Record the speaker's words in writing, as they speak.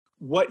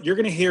what you're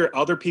going to hear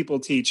other people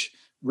teach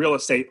real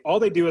estate, all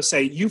they do is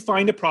say, you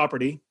find a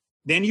property,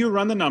 then you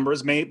run the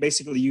numbers.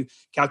 Basically, you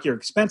calculate your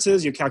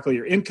expenses, you calculate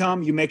your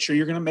income, you make sure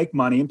you're going to make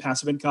money in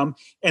passive income,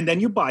 and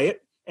then you buy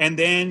it, and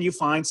then you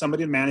find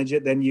somebody to manage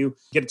it, then you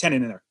get a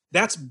tenant in there.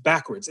 That's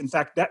backwards. In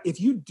fact, that if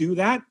you do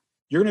that,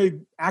 you're going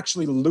to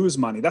actually lose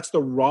money. That's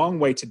the wrong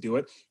way to do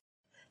it.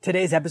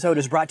 Today's episode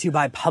is brought to you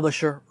by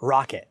Publisher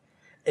Rocket.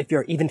 If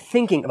you're even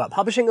thinking about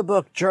publishing a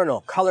book,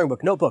 journal, coloring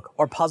book, notebook,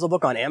 or puzzle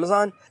book on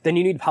Amazon, then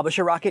you need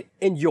Publisher Rocket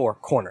in your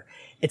corner.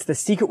 It's the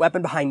secret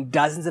weapon behind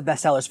dozens of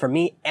bestsellers for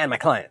me and my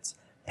clients.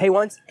 Pay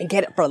once and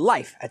get it for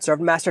life at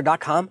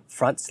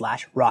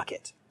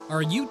servemaster.com/rocket.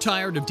 Are you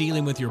tired of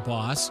dealing with your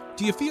boss?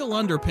 Do you feel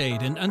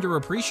underpaid and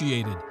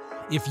underappreciated?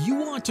 If you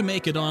want to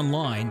make it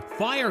online,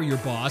 fire your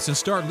boss and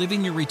start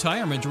living your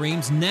retirement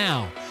dreams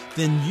now,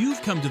 then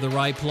you've come to the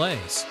right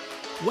place.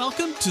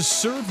 Welcome to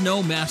Serve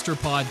No Master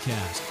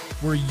Podcast,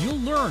 where you'll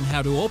learn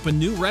how to open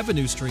new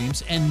revenue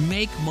streams and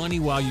make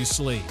money while you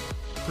sleep.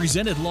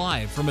 Presented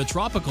live from a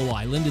tropical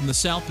island in the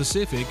South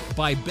Pacific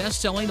by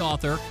best-selling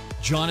author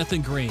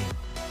Jonathan Green.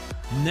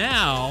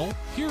 Now,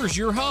 here's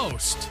your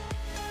host.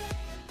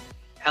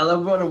 Hello,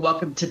 everyone, and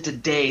welcome to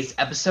today's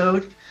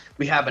episode.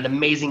 We have an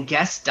amazing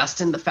guest,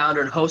 Dustin, the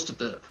founder and host of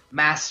the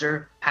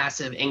Master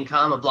Passive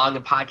Income, a blog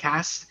and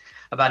podcast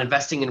about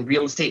investing in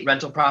real estate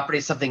rental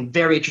properties, something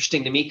very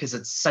interesting to me because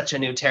it's such a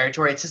new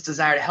territory. It's his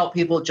desire to help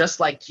people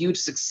just like you to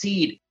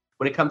succeed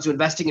when it comes to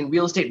investing in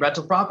real estate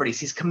rental properties.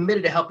 He's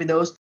committed to helping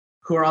those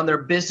who are on their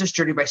business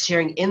journey by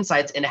sharing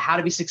insights into how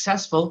to be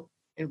successful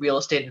in real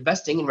estate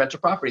investing in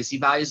rental properties. He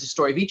values the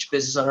story of each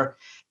business owner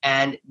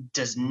and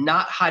does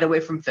not hide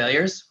away from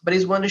failures, but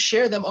he's willing to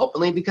share them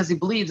openly because he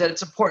believes that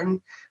it's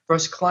important for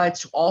his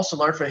clients to also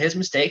learn from his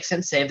mistakes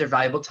and save their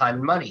valuable time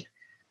and money.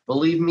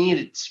 Believe me,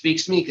 it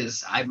speaks to me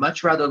because I'd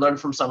much rather learn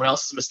from someone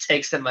else's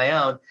mistakes than my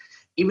own.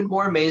 Even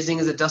more amazing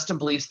is that Dustin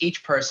believes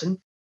each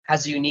person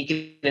has a unique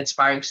and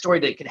inspiring story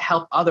that can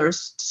help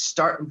others to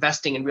start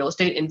investing in real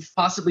estate and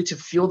possibly to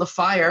fuel the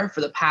fire for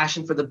the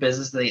passion for the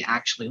business that they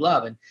actually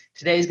love. And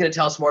today he's going to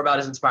tell us more about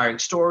his inspiring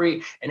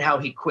story and how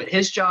he quit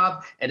his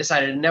job and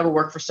decided to never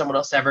work for someone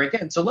else ever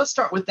again. So let's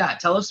start with that.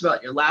 Tell us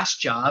about your last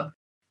job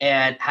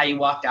and how you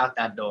walked out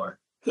that door.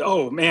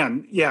 Oh,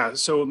 man. Yeah.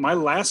 So my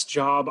last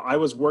job, I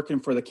was working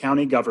for the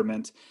county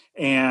government.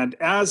 And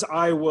as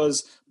I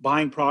was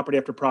buying property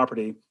after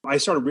property, I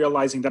started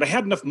realizing that I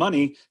had enough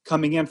money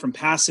coming in from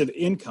passive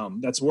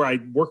income. That's where I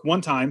work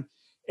one time,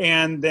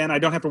 and then I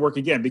don't have to work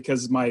again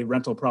because my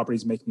rental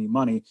properties make me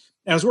money.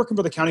 And I was working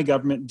for the county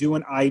government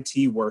doing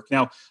IT work.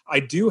 Now,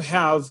 I do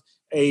have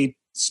a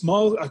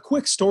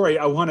quick story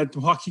I wanted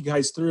to walk you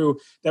guys through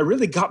that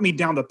really got me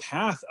down the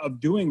path of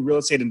doing real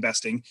estate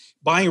investing,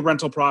 buying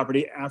rental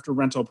property after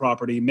rental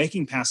property,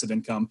 making passive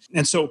income.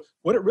 And so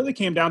what it really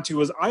came down to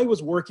was I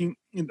was working,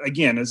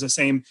 again, as the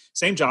same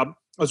job.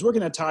 I was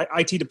working at the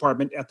IT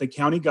department at the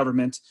county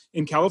government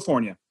in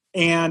California.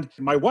 And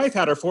my wife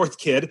had her fourth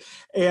kid,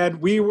 and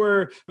we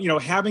were,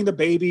 having the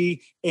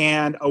baby.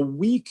 And a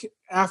week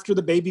after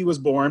the baby was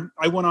born,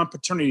 I went on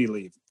paternity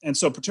leave. And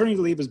so paternity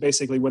leave is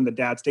basically when the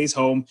dad stays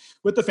home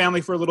with the family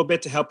for a little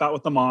bit to help out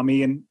with the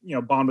mommy and,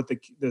 bond with the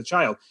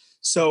child.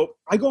 So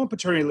I go on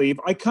paternity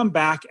leave. I come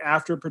back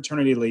after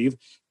paternity leave.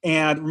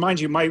 And remind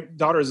you, my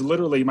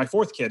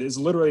fourth kid is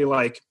literally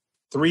like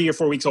 3 or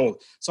 4 weeks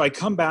old. So I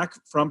come back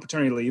from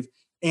paternity leave,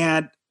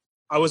 and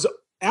I was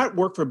at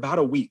work for about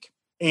a week.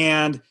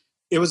 And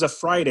it was a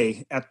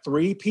Friday at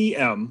 3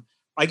 p.m.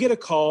 I get a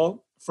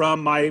call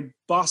from my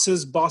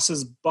boss's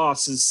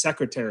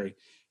secretary.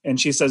 And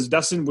she says,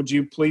 Dustin, would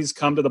you please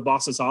come to the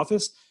boss's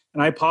office?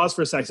 And I paused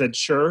for a second. I said,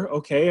 sure,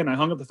 okay. And I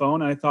hung up the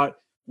phone, and I thought,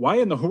 why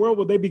in the world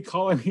would they be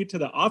calling me to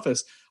the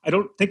office? I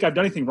don't think I've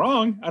done anything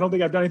wrong. I don't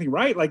think I've done anything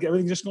right. Like,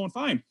 everything's just going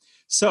fine.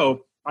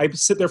 So I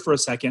sit there for a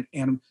second,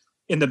 and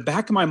in the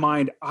back of my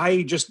mind,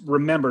 I just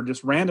remembered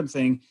this random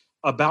thing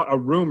about a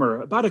rumor.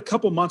 About a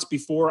couple months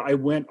before I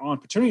went on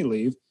paternity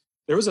leave,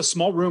 there was a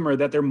small rumor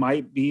that there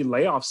might be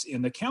layoffs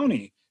in the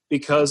county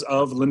because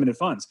of limited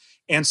funds.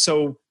 And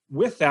so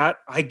with that,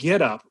 I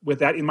get up with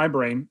that in my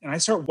brain, and I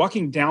start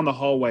walking down the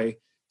hallway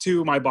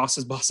to my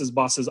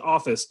boss's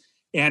office.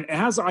 And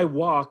as I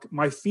walk,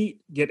 my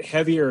feet get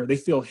heavier. They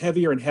feel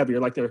heavier and heavier,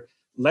 like they're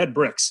lead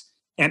bricks.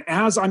 And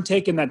as I'm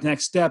taking that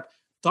next step,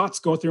 thoughts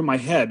go through my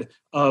head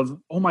of,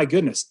 oh my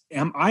goodness,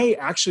 am I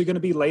actually going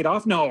to be laid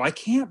off? No, I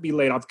can't be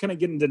laid off. Kind of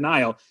get in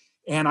denial.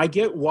 And I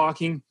get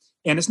walking,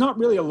 and it's not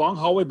really a long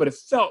hallway, but it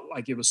felt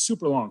like it was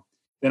super long.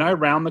 Then I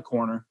round the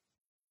corner,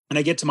 and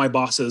I get to my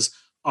boss's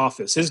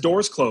office. His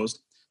door's closed.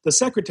 The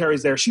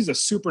secretary's there. She's a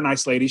super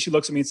nice lady. She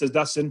looks at me and says,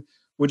 Dustin,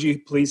 would you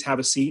please have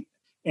a seat?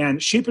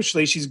 And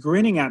sheepishly, she's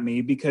grinning at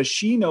me because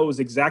she knows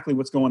exactly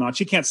what's going on.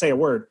 She can't say a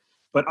word,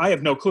 but I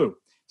have no clue.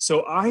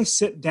 So I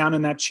sit down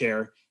in that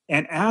chair,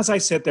 and as I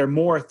sit there,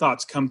 more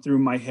thoughts come through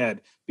my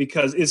head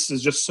because this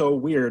is just so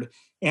weird.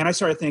 And I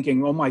started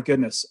thinking, oh my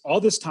goodness, all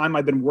this time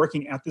I've been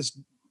working at this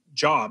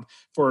job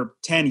for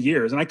 10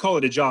 years. And I call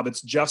it a job.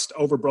 It's just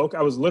over broke.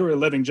 I was literally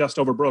living just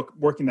over broke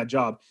working that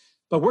job.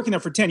 But working there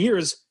for 10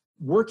 years,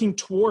 working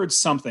towards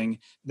something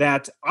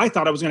that I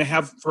thought I was going to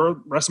have for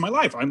the rest of my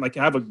life. I'm like,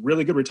 I have a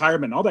really good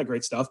retirement and all that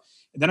great stuff.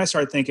 And then I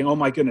started thinking, oh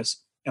my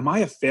goodness, am I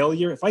a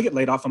failure? If I get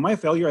laid off, am I a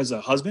failure as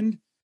a husband?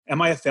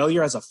 Am I a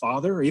failure as a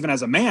father or even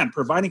as a man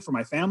providing for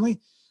my family?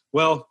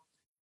 Well,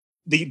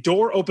 the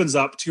door opens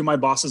up to my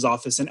boss's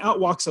office and out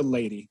walks a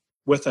lady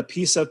with a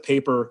piece of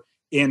paper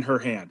in her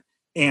hand.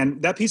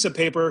 And that piece of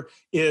paper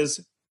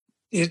is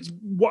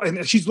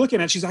and she's looking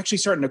at it, she's actually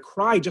starting to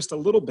cry just a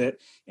little bit,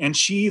 and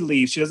she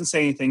leaves. She doesn't say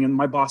anything. And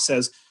my boss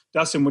says,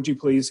 Dustin, would you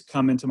please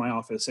come into my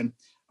office? And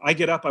I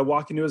get up, I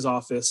walk into his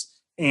office,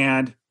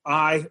 and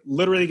I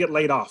literally get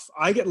laid off.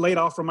 I get laid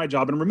off from my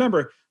job. And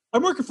remember,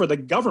 I'm working for the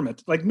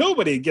government. Like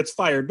nobody gets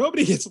fired.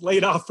 Nobody gets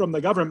laid off from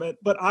the government,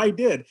 but I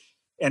did.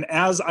 And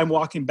as I'm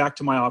walking back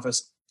to my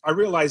office, I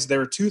realized there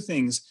are two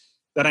things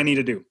that I need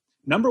to do.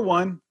 Number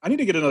one, I need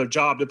to get another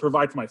job to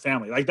provide for my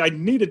family. Like I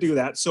need to do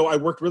that. So I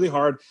worked really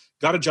hard,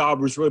 got a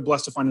job, was really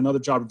blessed to find another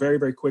job very,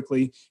 very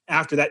quickly.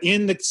 After that,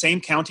 in the same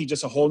county,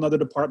 just a whole nother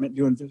department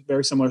doing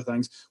very similar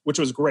things, which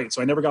was great.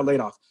 So I never got laid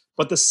off.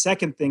 But the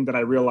second thing that I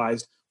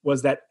realized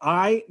was that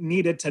I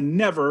needed to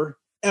never,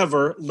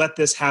 ever let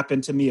this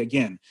happen to me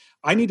again.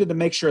 I needed to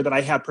make sure that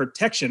I had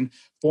protection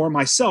for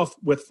myself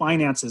with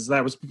finances, that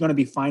I was going to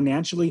be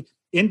financially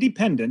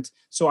independent,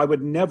 so I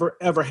would never,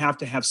 ever have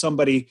to have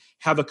somebody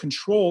have a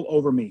control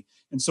over me.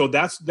 And so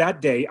that's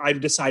that day I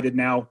decided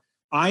now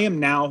I am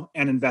now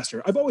an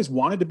investor. I've always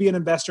wanted to be an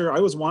investor.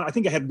 I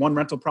think I had one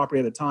rental property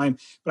at the time,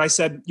 but I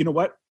said, you know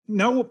what?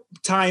 No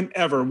time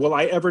ever will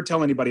I ever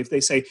tell anybody if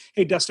they say,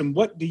 hey, Dustin,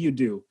 what do you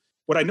do?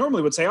 What I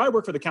normally would say, I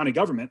work for the county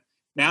government.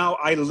 Now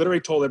I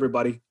literally told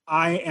everybody,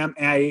 I am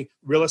a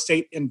real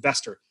estate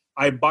investor.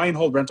 I buy and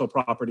hold rental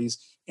properties,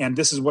 and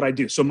this is what I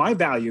do. So my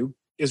value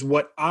is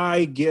what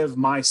I give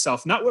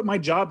myself, not what my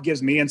job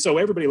gives me. And so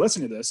everybody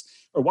listening to this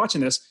or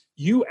watching this,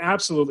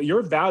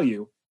 your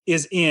value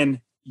is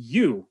in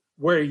you,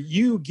 where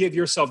you give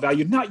yourself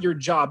value, not your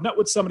job, not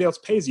what somebody else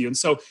pays you. And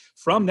so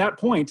from that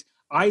point,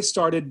 I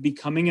started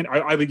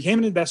I became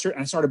an investor,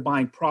 and I started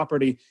buying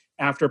property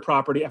after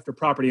property after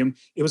property. And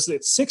it was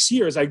 6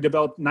 years, I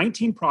developed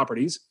 19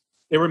 properties.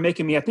 They were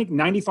making me, I think,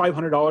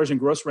 $9,500 in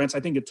gross rents. I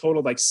think it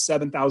totaled like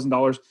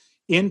 $7,000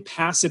 in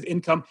passive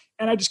income.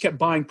 And I just kept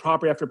buying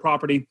property after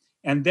property.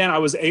 And then I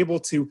was able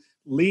to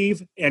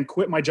leave and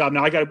quit my job.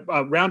 Now I got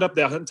to round up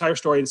the entire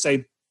story to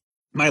say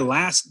my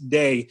last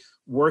day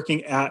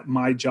working at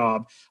my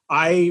job,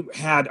 I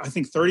had, I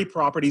think, 30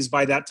 properties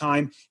by that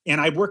time. And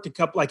I worked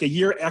a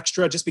year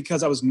extra just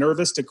because I was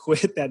nervous to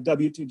quit that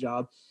W-2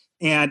 job.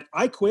 And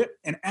I quit.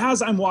 And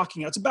as I'm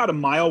walking out, it's about a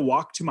mile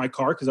walk to my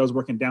car because I was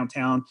working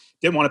downtown,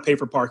 didn't want to pay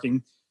for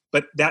parking.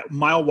 But that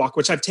mile walk,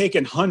 which I've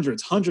taken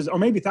hundreds, or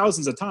maybe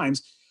thousands of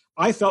times,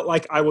 I felt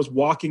like I was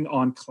walking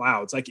on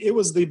clouds. Like it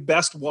was the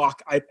best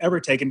walk I've ever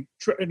taken,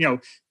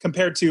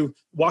 compared to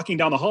walking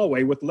down the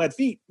hallway with lead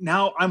feet.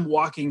 Now I'm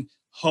walking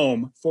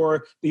home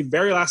for the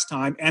very last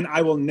time, and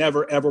I will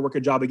never, ever work a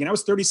job again. I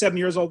was 37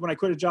 years old when I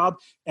quit a job,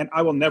 and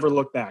I will never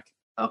look back.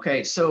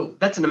 Okay, so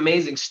that's an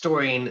amazing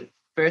story, and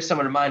very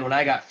similar to mine when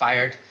I got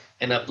fired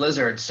in a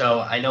blizzard. So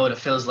I know what it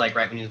feels like,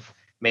 right, when you've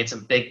made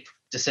some big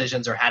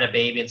decisions or had a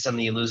baby and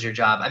suddenly you lose your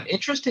job. I'm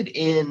interested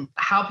in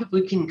how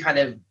people can kind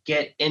of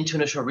get into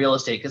initial real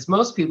estate, because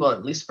most people,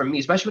 at least for me,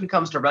 especially when it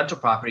comes to rental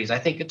properties, I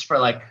think it's for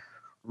like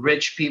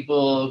rich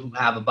people who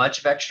have a bunch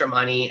of extra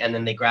money and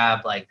then they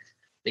grab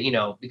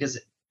because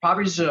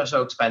properties are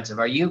so expensive.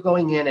 Are you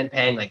going in and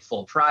paying like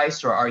full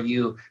price, or are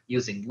you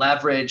using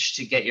leverage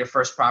to get your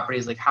first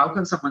properties? Like how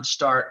can someone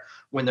start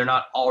when they're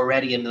not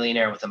already a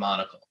millionaire with a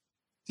monocle?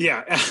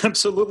 Yeah,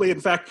 absolutely. In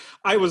fact,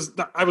 I was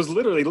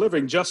literally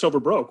living just over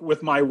broke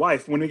with my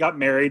wife when we got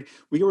married.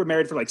 We were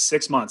married for like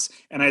 6 months.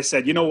 And I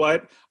said, you know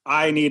what?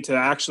 I need to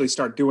actually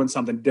start doing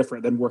something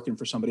different than working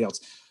for somebody else.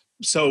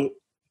 So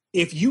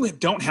if you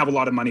don't have a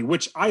lot of money,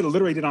 which I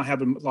literally did not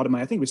have a lot of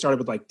money, I think we started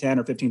with like $10,000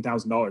 or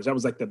 $15,000. That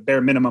was like the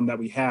bare minimum that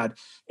we had.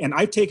 And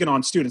I've taken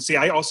on students. See,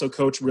 I also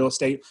coach real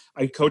estate.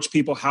 I coach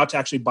people how to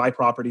actually buy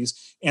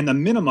properties. And the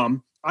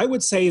minimum, I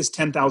would say, is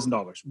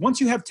 $10,000. Once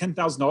you have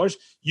 $10,000,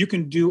 you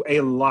can do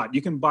a lot.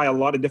 You can buy a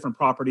lot of different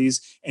properties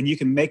and you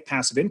can make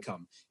passive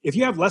income. If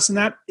you have less than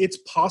that, it's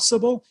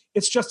possible.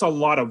 It's just a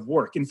lot of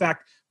work. In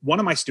fact, one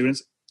of my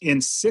students,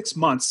 in 6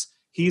 months,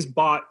 he's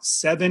bought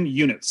 7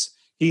 units.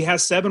 He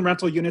has 7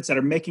 rental units that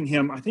are making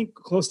him, I think,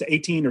 close to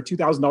 $18,000 or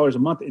 $2,000 a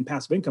month in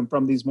passive income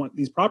from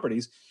these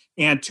properties.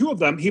 And 2 of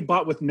them he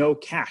bought with no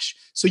cash.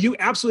 So you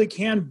absolutely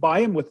can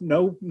buy them with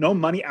no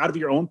money out of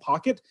your own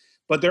pocket.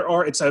 But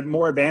it's a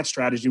more advanced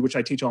strategy, which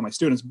I teach all my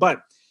students.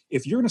 But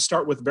if you're going to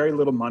start with very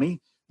little money,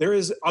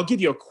 I'll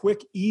give you a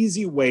quick,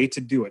 easy way to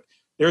do it.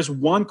 There's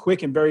one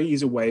quick and very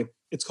easy way.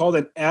 It's called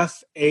an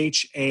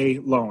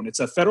FHA loan. It's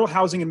a Federal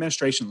Housing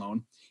Administration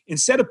loan.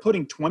 Instead of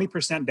putting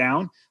 20%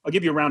 down, I'll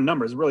give you round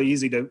numbers. It's really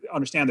easy to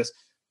understand this.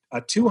 A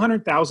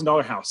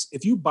 $200,000 house,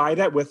 if you buy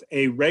that with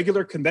a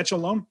regular conventional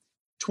loan,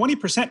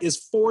 20%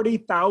 is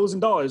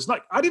 $40,000.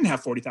 Like I didn't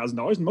have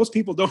 $40,000. Most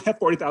people don't have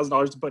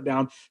 $40,000 to put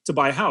down to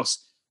buy a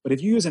house. But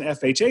if you use an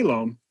FHA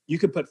loan, you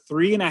could put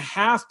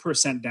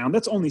 3.5% down.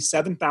 That's only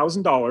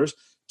 $7,000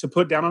 to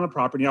put down on a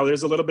property. Now,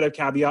 there's a little bit of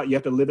caveat. You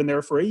have to live in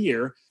there for a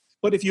year.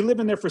 But if you live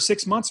in there for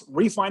 6 months,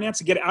 refinance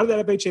and get out of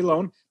that FHA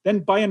loan, then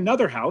buy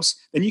another house,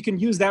 then you can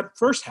use that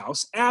first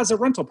house as a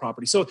rental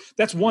property. So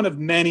that's one of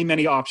many,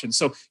 many options.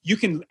 So you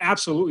can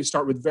absolutely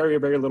start with very,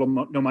 very little,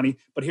 no money.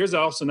 But here's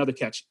also another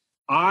catch.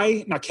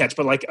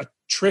 Like a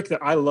trick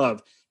that I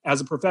love as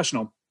a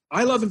professional.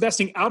 I love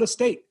investing out of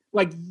state,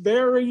 like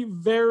very,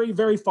 very,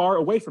 very far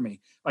away from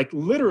me, like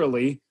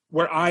literally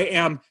where I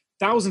am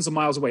thousands of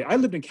miles away. I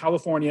lived in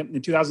California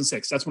in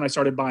 2006. That's when I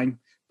started buying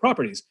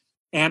properties.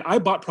 And I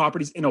bought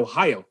properties in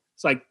Ohio.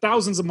 It's like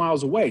thousands of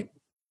miles away.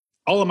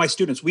 All of my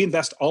students, we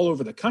invest all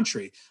over the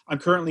country. I'm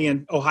currently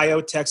in Ohio,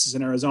 Texas,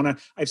 and Arizona.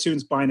 I have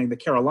students buying in the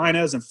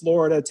Carolinas and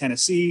Florida,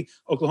 Tennessee,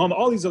 Oklahoma,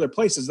 all these other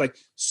places, like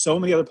so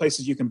many other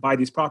places you can buy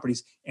these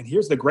properties. And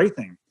here's the great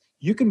thing.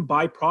 You can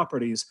buy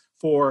properties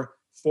for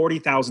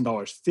 $40,000,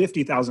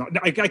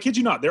 $50,000. I kid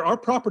you not. There are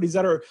properties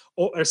that are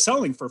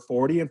selling for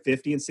 $40,000 and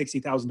 $50,000 and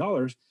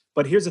 $60,000.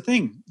 But here's the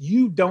thing.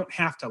 You don't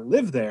have to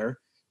live there.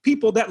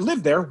 People that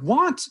live there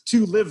want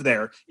to live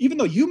there. Even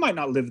though you might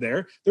not live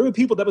there, there are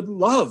people that would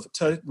love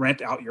to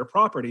rent out your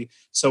property.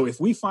 So if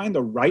we find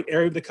the right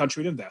area of the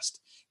country to invest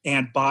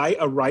and buy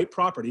a right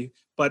property,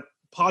 but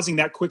pausing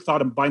that quick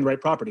thought of buying the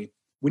right property,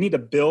 we need to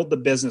build the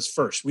business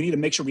first. We need to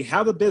make sure we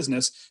have a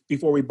business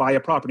before we buy a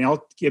property.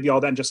 I'll give you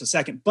all that in just a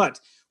second, but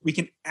we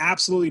can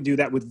absolutely do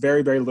that with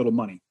very, very little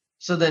money.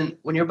 So then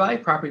when you're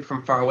buying property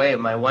from far away,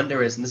 my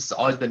wonder is, and this has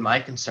always been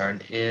my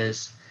concern,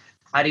 is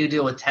how do you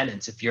deal with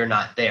tenants if you're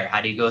not there?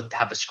 How do you go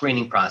have a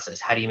screening process?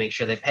 How do you make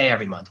sure they pay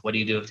every month? What do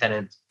you do if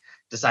tenants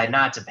decide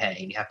not to pay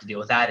and you have to deal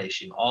with that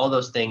issue? All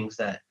those things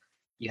that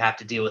you have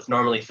to deal with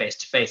normally face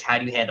to face. How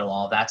do you handle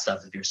all that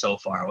stuff if you're so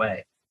far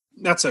away?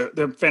 That's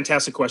a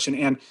fantastic question.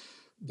 And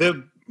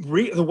the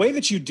way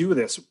that you do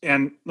this,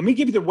 and let me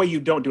give you the way you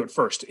don't do it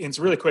first. And it's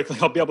really quickly,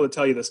 I'll be able to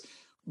tell you this.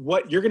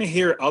 What you're going to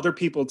hear other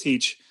people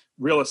teach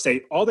real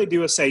estate, all they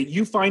do is say,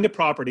 you find a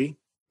property,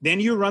 then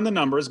you run the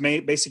numbers.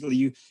 Basically,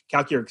 you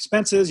calculate your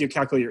expenses, you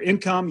calculate your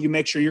income, you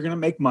make sure you're going to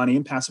make money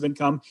in passive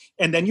income,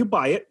 and then you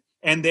buy it,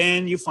 and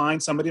then you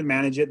find somebody to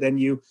manage it, then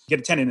you get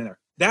a tenant in there.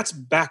 That's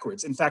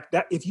backwards. In fact,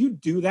 that if you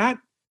do that,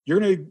 you're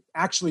going to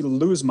actually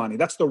lose money.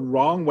 That's the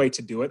wrong way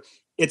to do it.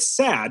 It's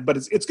sad, but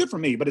it's good for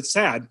me, but it's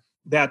sad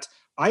that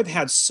I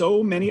bought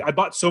so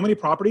many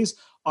properties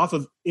off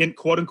of in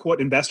quote unquote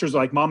investors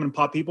like mom and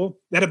pop people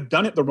that have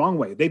done it the wrong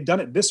way. They've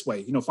done it this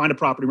way, find a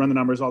property, run the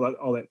numbers, all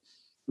that.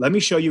 Let me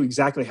show you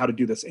exactly how to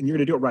do this, and you're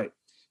going to do it right.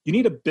 You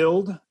need to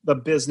build the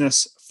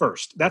business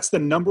first. That's the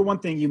number one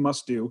thing you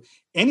must do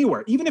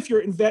anywhere. Even if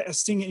you're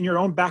investing in your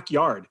own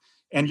backyard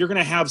and you're going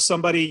to have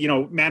somebody,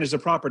 manage the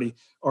property,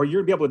 or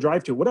you're going to be able to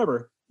drive to,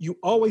 whatever, you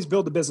always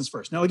build the business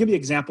first. Now, I'll give you an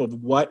example of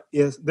what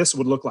this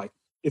would look like.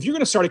 If you're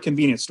going to start a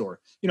convenience store,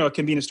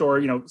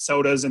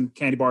 sodas and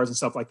candy bars and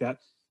stuff like that.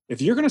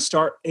 If you're going to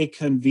start a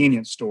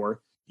convenience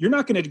store, you're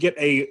not going to get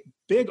a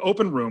big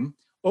open room,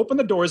 open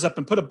the doors up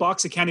and put a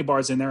box of candy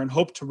bars in there and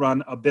hope to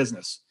run a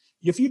business.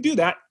 If you do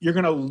that, you're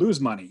going to lose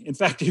money. In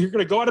fact, you're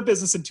going to go out of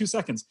business in 2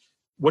 seconds.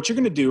 What you're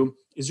going to do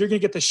is you're going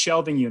to get the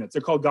shelving units.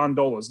 They're called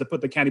gondolas to put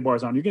the candy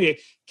bars on. You're going to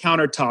get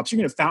countertops. You're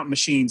going to get fountain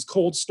machines,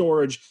 cold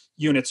storage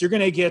units. You're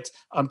going to get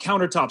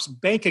countertops,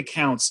 bank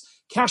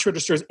accounts, cash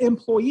registers,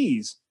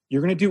 employees.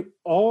 You're going to do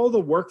all the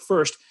work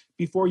first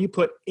before you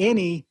put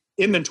any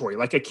inventory,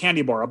 like a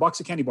candy bar, a box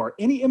of candy bar,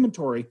 any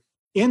inventory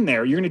in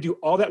there. You're going to do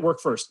all that work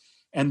first.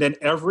 And then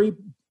every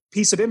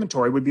piece of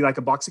inventory would be like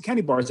a box of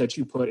candy bars that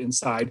you put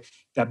inside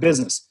that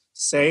business.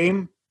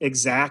 Same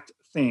exact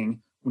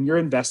thing when you're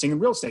investing in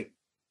real estate.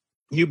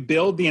 You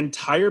build the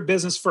entire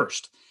business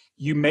first.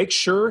 You make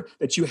sure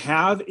that you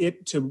have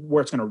it to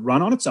where it's going to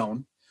run on its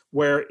own,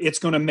 where it's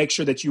going to make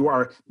sure that you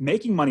are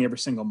making money every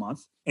single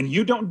month and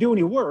you don't do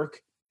any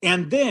work.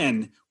 And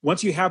then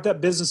once you have that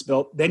business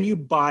built, then you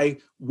buy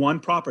one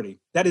property.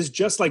 That is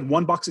just like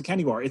one box of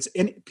candy bar. It's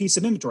a piece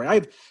of inventory. I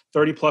have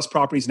 30 plus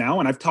properties now,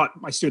 and I've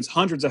taught my students,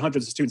 hundreds and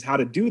hundreds of students, how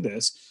to do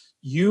this.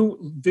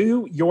 You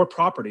do your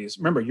properties.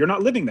 Remember, you're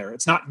not living there.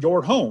 It's not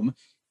your home.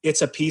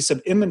 It's a piece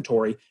of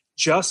inventory,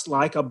 just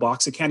like a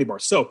box of candy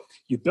bars. So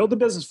you build the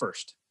business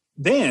first.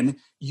 Then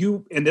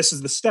and this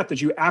is the step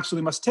that you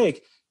absolutely must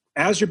take.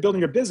 As you're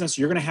building your business,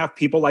 you're going to have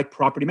people like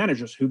property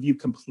managers who you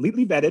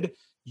completely vetted.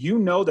 You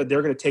know that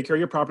they're going to take care of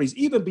your properties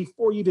even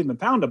before you've even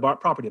found a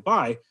property to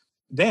buy.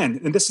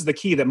 Then, and this is the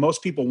key that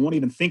most people won't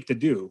even think to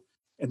do.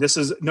 And this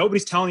is,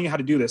 nobody's telling you how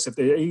to do this. If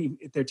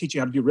they're teaching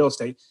you how to do real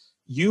estate,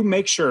 you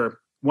make sure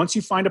once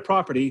you find a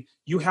property,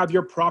 you have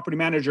your property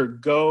manager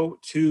go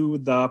to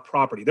the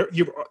property.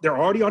 They're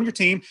already on your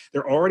team.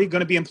 They're already going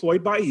to be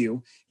employed by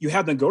you. You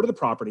have them go to the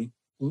property,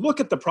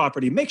 look at the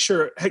property, make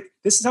sure, hey,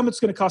 this is how much it's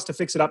going to cost to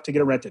fix it up to get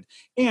it rented.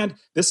 And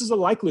this is the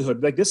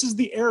likelihood, like this is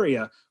the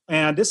area,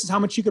 and this is how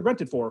much you could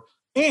rent it for.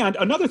 And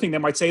another thing they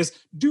might say is,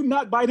 do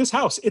not buy this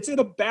house. It's in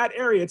a bad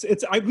area.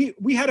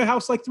 We had a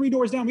house like 3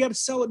 doors down. We had to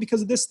sell it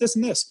because of this, this,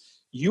 and this.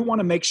 You want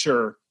to make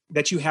sure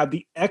that you have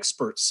the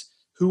experts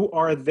who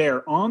are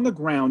there on the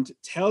ground to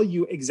tell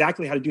you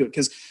exactly how to do it.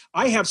 Because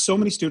I have so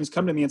many students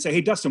come to me and say, hey,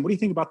 Dustin, what do you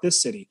think about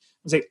this city?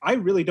 I say, I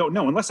really don't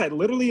know. Unless I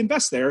literally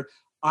invest there,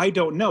 I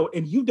don't know.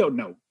 And you don't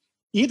know.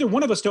 Either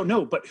one of us don't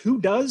know. But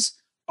who does?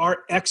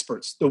 Are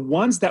experts. The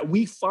ones that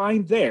we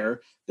find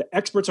there, the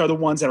experts are the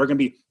ones that are going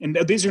to be, and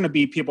these are going to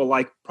be people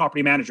like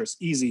property managers,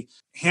 easy,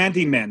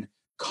 handymen,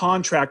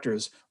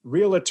 contractors,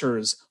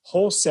 realtors,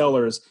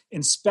 wholesalers,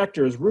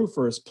 inspectors,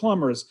 roofers,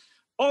 plumbers,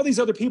 all these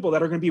other people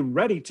that are going to be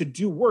ready to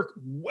do work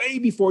way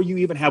before you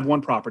even have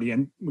one property.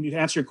 And when you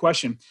answer your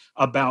question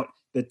about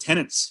the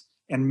tenants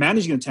and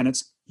managing the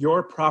tenants,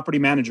 your property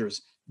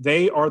managers,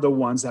 they are the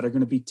ones that are going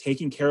to be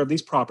taking care of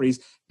these properties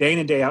day in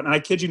and day out. And I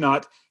kid you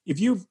not, if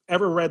you've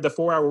ever read The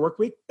 4-Hour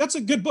Workweek, that's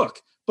a good book.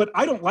 But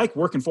I don't like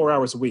working 4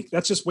 hours a week.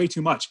 That's just way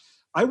too much.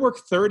 I work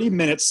 30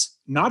 minutes,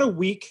 not a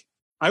week.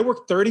 I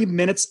work 30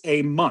 minutes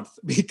a month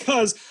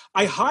because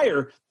I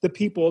hire the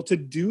people to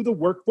do the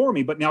work for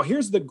me. But now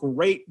here's the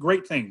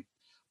great thing.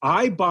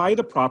 I buy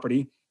the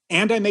property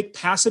and I make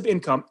passive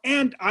income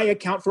and I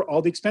account for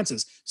all the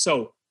expenses.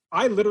 So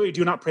I literally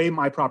do not pay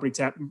my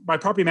my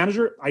property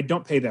manager. I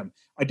don't pay them.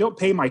 I don't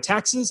pay my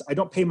taxes. I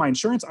don't pay my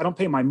insurance. I don't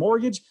pay my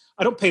mortgage.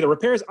 I don't pay the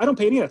repairs. I don't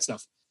pay any of that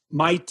stuff.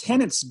 My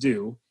tenants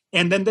do.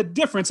 And then the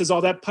difference is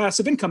all that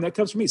passive income that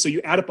comes from me. So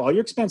you add up all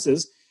your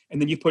expenses and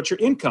then you put your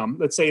income.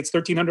 Let's say it's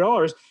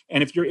 $1,300.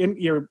 And if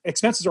your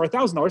expenses are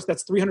 $1,000,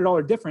 that's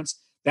 $300 difference.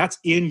 That's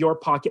in your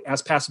pocket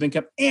as passive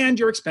income. And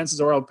your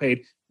expenses are all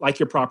paid like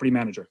your property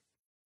manager.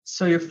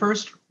 So your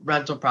first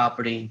rental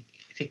property,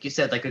 I think you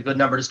said like a good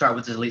number to start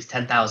with is at least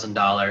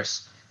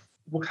 $10,000.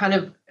 What kind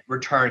of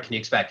return can you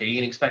expect? Are you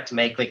going to expect to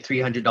make like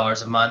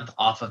 $300 a month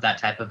off of that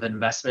type of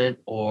investment?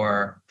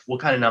 Or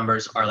what kind of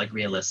numbers are like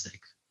realistic?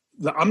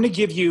 I'm going to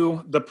give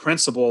you the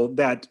principle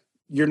that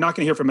you're not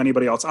going to hear from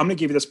anybody else. I'm going to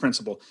give you this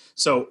principle.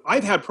 So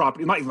I've had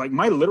property,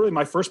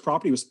 my first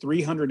property was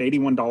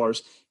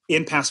 $381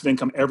 in passive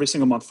income every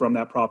single month from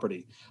that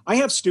property. I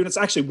have students,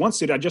 actually one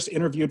student I just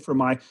interviewed for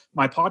my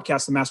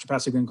podcast, the Master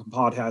Passive Income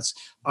Podcast.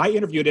 I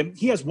interviewed him.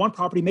 He has one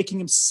property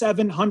making him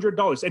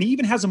 $700 and he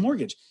even has a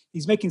mortgage.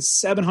 He's making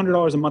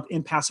 $700 a month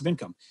in passive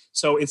income.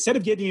 So instead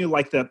of giving you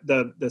like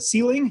the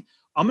ceiling,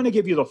 I'm going to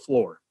give you the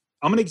floor.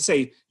 I'm going to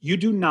say, you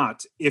do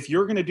not, if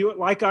you're going to do it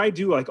like I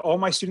do, like all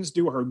my students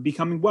do, are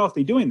becoming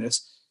wealthy doing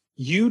this,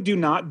 you do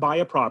not buy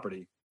a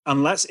property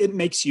unless it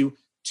makes you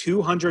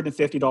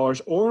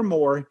 $250 or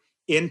more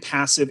in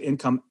passive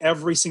income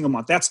every single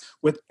month. That's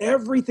with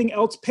everything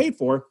else paid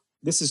for.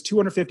 This is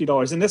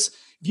 $250. And this,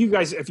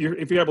 if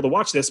you're able to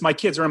watch this, my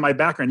kids are in my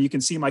background. You can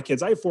see my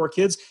kids. I have 4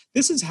 kids.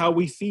 This is how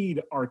we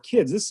feed our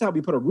kids. This is how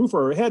we put a roof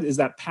over our head, is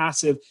that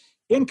passive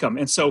income.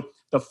 And so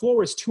the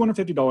floor is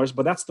 $250,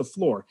 but that's the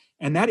floor.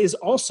 And that is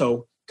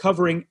also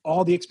covering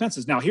all the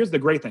expenses. Now, here's the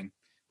great thing.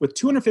 With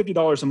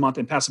 $250 a month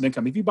in passive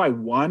income, if you buy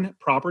one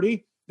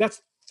property,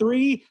 that's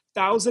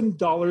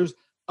 $3,000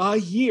 a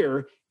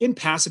year in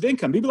passive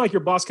income. Maybe like your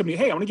boss coming to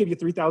you, hey, I want to give you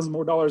 $3,000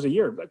 more a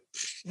year. Like,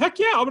 heck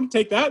yeah, I'm going to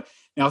take that.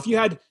 Now, if you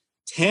had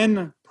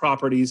 10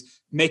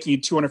 properties making you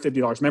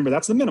 $250, remember,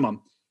 that's the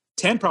minimum.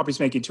 10 properties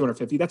making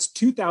 $250, that's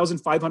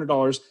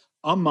 $2,500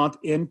 a month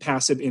in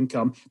passive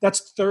income.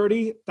 That's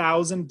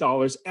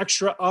 $30,000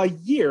 extra a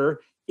year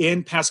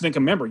in passive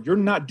income. Remember, you're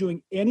not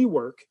doing any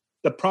work.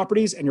 The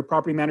properties and your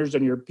property managers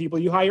and your people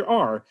you hire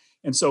are.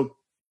 And so,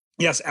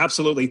 yes,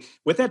 absolutely.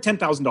 With that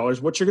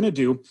 $10,000, what you're going to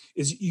do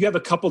is you have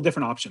a couple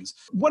different options.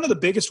 One of the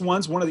biggest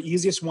ones, one of the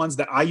easiest ones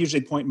that I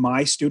usually point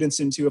my students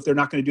into if they're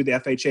not going to do the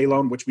FHA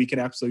loan, which we can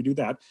absolutely do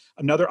that.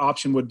 Another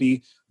option would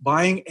be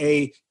buying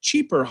a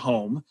cheaper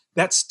home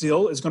that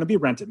still is going to be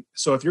rented.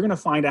 So if you're going to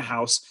find a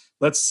house,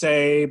 let's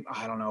say,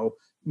 I don't know,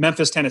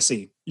 Memphis,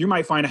 Tennessee, you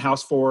might find a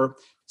house for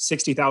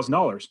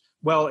 $60,000.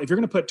 Well, if you're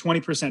going to put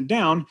 20%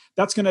 down,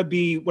 that's going to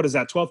be, what is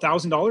that,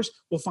 $12,000?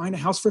 We'll find a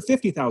house for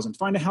 $50,000,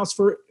 find a house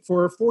for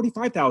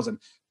 $45,000.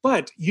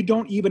 But you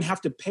don't even have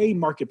to pay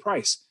market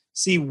price.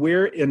 See,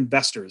 we're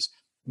investors.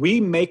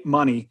 We make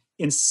money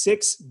in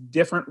 6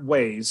 different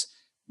ways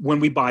when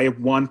we buy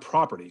one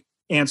property.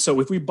 And so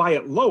if we buy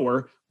it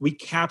lower, we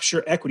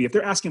capture equity. If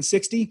they're asking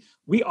 60,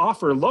 we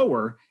offer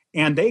lower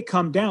and they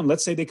come down.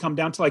 Let's say they come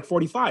down to like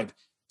 45.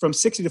 From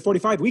 60 to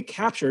 45, we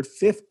captured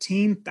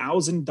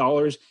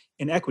 $15,000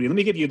 in equity. Let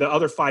me give you the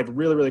other 5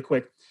 really, really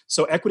quick.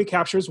 So equity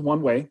capture is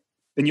one way.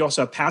 Then you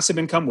also have passive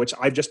income, which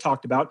I've just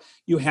talked about.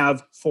 You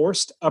have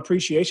forced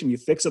appreciation. You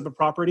fix up a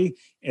property,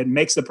 it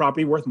makes the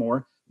property worth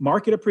more.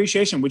 Market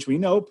appreciation, which we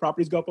know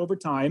properties go up over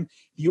time.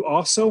 You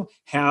also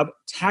have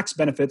tax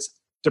benefits.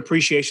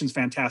 Depreciation is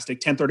fantastic.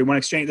 1031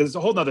 exchange. There's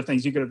a whole other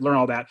things. You could learn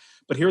all that.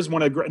 But here's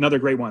another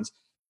great ones.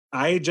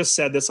 I just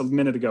said this a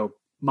minute ago.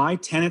 My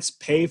tenants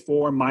pay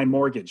for my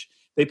mortgage.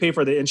 They pay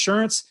for the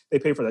insurance. They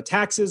pay for the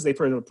taxes. They pay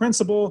for the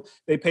principal.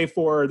 They pay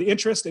for the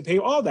interest. They pay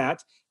all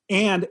that.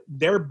 And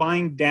they're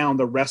buying down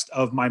the rest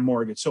of my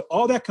mortgage. So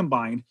all that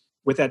combined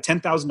with that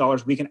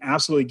 $10,000, we can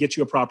absolutely get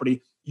you a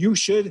property. You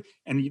should,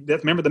 and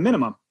remember the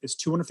minimum is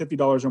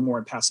 $250 or more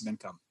in passive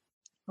income.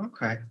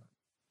 Okay.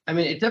 I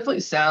mean, it definitely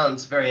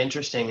sounds very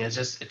interesting.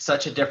 It's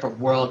such a different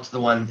world to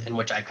the one in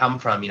which I come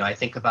from. You know, I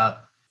think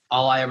about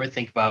all I ever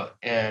think about.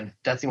 And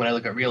definitely when I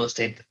look at real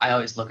estate, I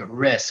always look at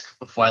risk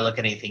before I look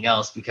at anything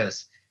else,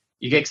 because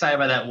you get excited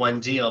by that one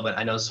deal, but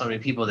I know so many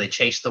people, they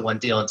chase the one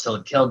deal until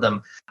it killed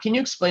them. Can you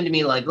explain to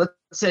me, like, let's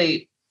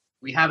say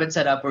we have it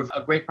set up with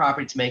a great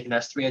property to making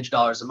us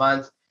 $300 a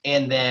month,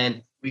 and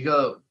then we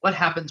go, what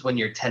happens when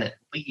your tenant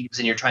leaves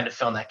and you're trying to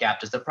fill in that gap?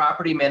 Does the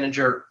property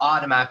manager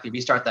automatically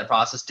restart that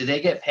process? Do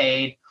they get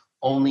paid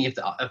only if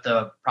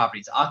the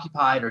property's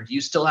occupied, or do you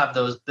still have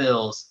those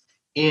bills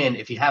in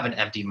if you have an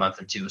empty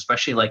month or two,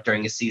 especially like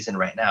during a season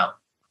right now?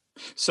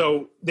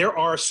 So there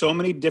are so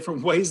many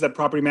different ways that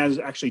property managers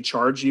actually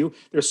charge you.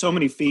 There's so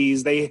many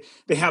fees. They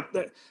have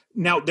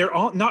now they're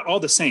all not all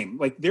the same.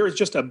 Like there is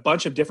just a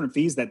bunch of different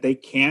fees that they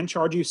can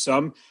charge you.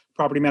 Some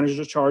property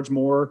managers charge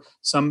more,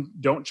 some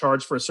don't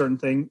charge for a certain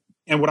thing.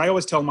 And what I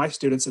always tell my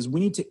students is we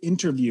need to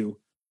interview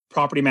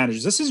property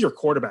managers. This is your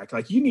quarterback.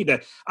 Like you need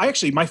to,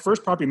 my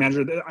first property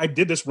manager, I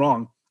did this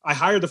wrong. I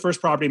hired the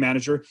first property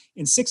manager.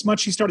 In 6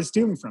 months, she started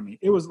stealing from me.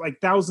 It was like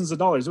thousands of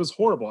dollars. It was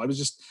horrible. I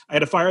had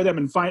to fire them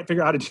and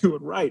figure out how to do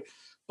it right.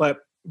 But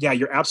yeah,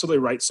 you're absolutely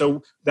right.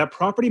 So that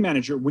property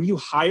manager, when you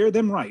hire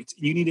them right,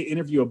 you need to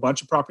interview a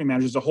bunch of property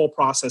managers, the whole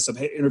process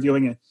of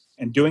interviewing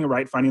and doing it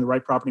right, finding the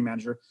right property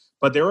manager.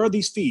 But there are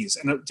these fees.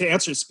 And to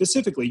answer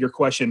specifically your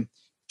question,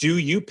 do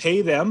you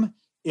pay them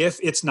if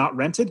it's not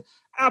rented?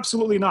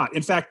 Absolutely not.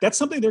 In fact, that's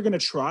something they're going to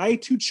try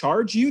to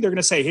charge you. They're going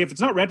to say, hey, if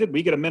it's not rented,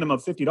 we get a minimum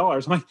of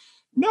 $50. I'm like,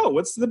 no,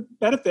 what's the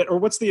benefit or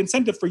what's the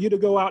incentive for you to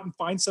go out and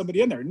find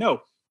somebody in there?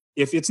 No,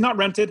 if it's not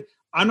rented,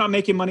 I'm not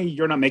making money,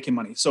 you're not making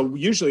money. So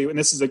usually, and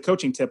this is a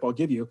coaching tip I'll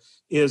give you,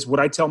 is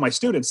what I tell my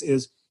students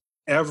is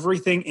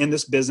everything in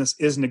this business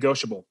is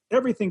negotiable.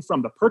 Everything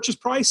from the purchase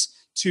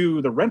price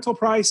to the rental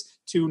price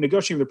to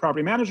negotiating with the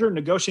property manager,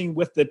 negotiating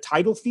with the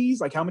title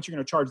fees, like how much you're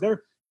going to charge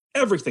there.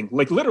 Everything,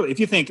 like literally,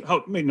 if you think,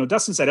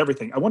 Dustin said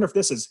everything. I wonder if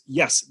this is,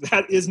 yes,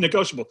 that is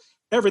negotiable.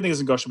 Everything is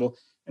negotiable.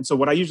 And so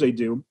what I usually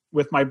do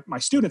with my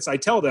students, I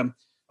tell them,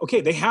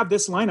 okay, they have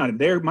this line item.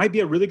 There might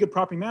be a really good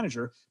property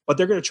manager, but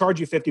they're going to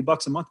charge you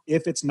 $50 a month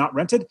if it's not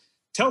rented.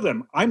 Tell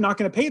them, I'm not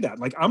going to pay that.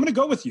 Like, I'm going to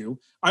go with you.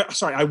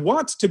 I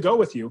want to go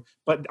with you,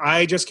 but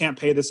I just can't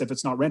pay this if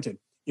it's not rented.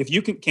 If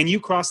you can you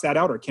cross that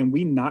out, or can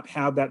we not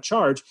have that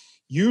charge?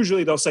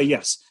 Usually they'll say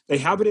yes. They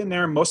have it in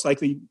there. Most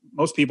likely,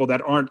 most people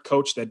that aren't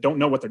coached, that don't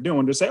know what they're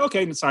doing, just say,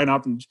 okay, and sign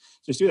up and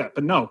just do that.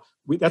 But no,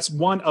 that's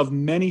one of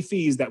many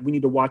fees that we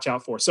need to watch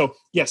out for. So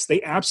yes,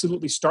 they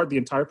absolutely start the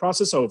entire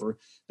process over.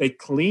 They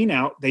clean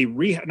out, they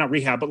not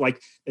rehab, but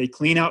like they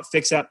clean out,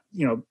 fix up,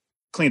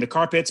 clean the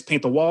carpets,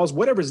 paint the walls,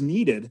 whatever's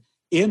needed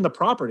in the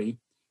property,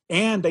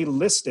 and they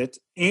list it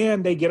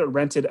and they get it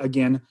rented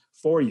again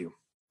for you.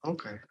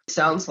 Okay.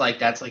 Sounds like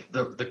that's like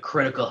the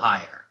critical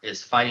hire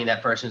is finding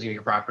that person who's going to be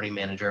your property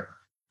manager,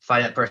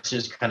 find that person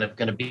who's kind of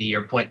going to be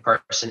your point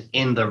person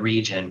in the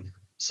region.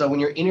 So when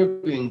you're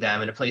interviewing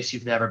them in a place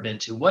you've never been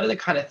to, what are the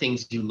kind of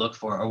things you look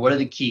for, or what are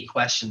the key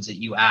questions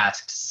that you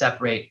ask to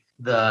separate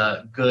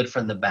the good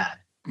from the bad?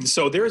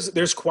 So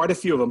there's quite a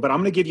few of them, but I'm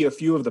going to give you a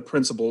few of the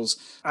principles.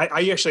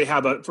 I actually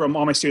have from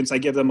all my students, I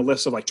give them a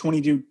list of like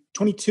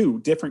 22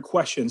 different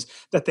questions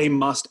that they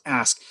must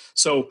ask.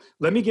 So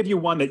let me give you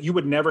one that you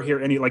would never hear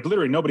like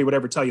literally nobody would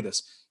ever tell you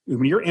this.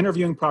 When you're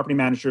interviewing property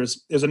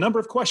managers, there's a number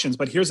of questions,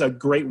 but here's a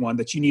great one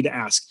that you need to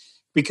ask.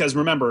 Because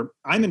remember,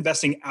 I'm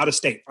investing out of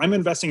state. I'm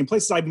investing in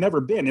places I've never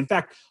been. In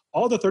fact,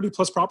 all the 30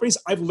 plus properties,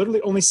 I've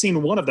literally only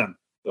seen one of them.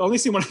 Only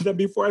seen one of them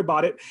before I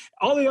bought it.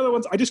 All the other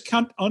ones, I just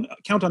count on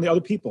the other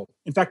people.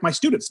 In fact, my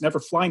students never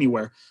fly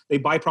anywhere. They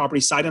buy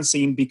property sight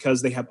unseen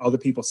because they have other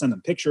people send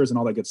them pictures and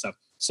all that good stuff.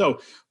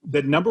 So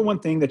the number one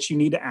thing that you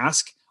need to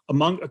ask,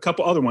 among a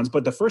couple other ones,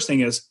 but the first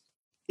thing is,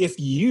 if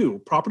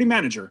you, property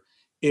manager,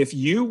 if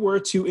you were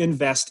to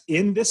invest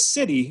in this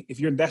city, if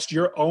you invest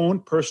your own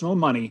personal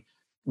money,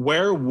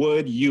 where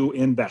would you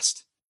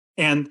invest?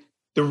 And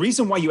the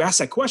reason why you ask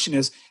that question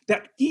is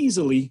that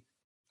easily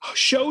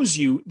shows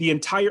you the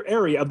entire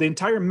area of the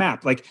entire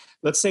map. Like,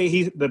 let's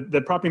say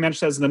the property manager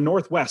says in the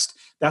Northwest,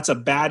 that's a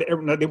bad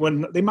area.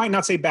 They might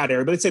not say bad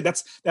area, but they say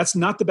that's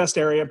not the best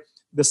area.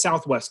 The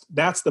Southwest,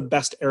 that's the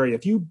best area.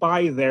 If you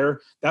buy there,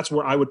 that's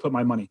where I would put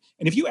my money.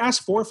 And if you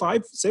ask 4,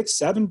 5, 6,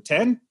 7,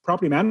 10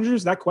 property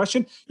managers that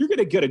question, you're going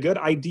to get a good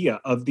idea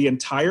of the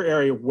entire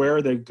area,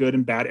 where the good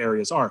and bad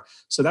areas are.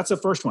 So that's the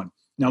first one.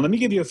 Now, let me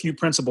give you a few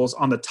principles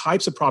on the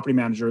types of property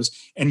managers,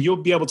 and you'll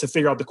be able to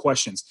figure out the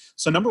questions.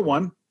 So number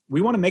one, we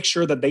want to make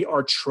sure that they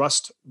are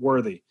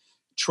trustworthy.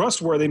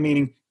 Trustworthy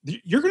meaning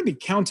you're going to be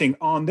counting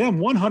on them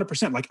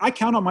 100%. Like, I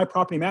count on my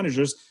property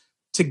managers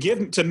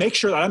to make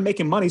sure that I'm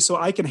making money so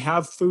I can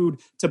have food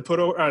to put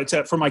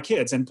for my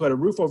kids and put a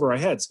roof over our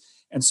heads.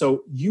 And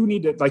so you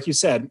need to, like you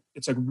said,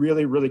 it's a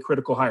really, really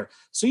critical hire.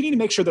 So you need to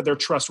make sure that they're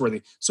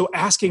trustworthy. So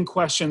asking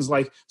questions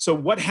like, so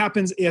what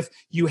happens if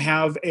you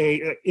have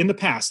in the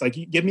past, like,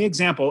 give me an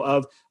example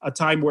of a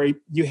time where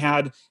you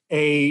had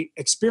a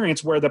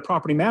experience where the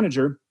property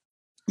manager,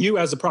 you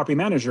as a property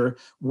manager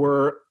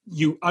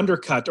you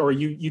undercut or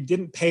you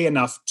didn't pay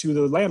enough to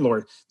the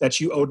landlord that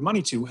you owed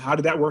money to. How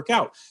did that work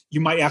out? You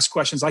might ask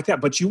questions like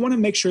that, but you want to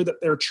make sure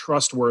that they're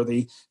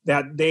trustworthy,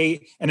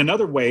 and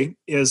another way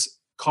is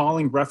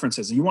calling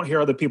references. You won't hear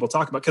other people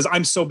talk about, because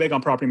I'm so big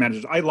on property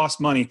managers. I lost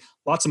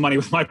lots of money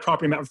with my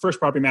first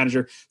property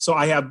manager. So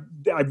I've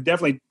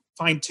definitely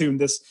fine-tuned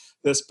this,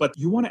 but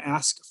you want to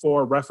ask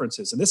for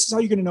references. And this is how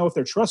you're going to know if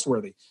they're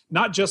trustworthy.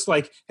 Not just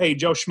like, hey,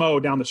 Joe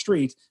Schmo down the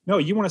street. No,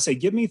 you want to say,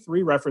 give me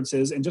 3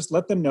 references and just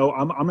let them know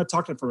I'm going to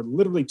talk to them for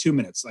literally 2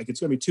 minutes. Like, it's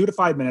going to be 2 to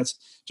 5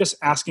 minutes just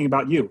asking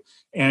about you.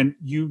 And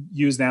you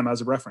use them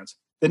as a reference.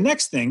 The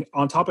next thing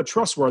on top of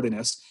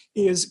trustworthiness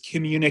is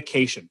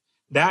communication.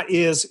 That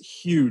is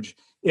huge.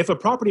 If a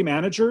property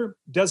manager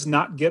does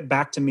not get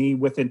back to me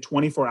within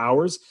 24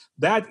 hours,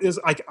 that is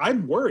like,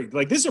 I'm worried.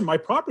 Like, these are my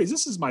properties.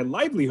 This is my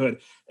livelihood.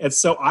 And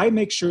so I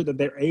make sure that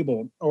they're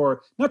able,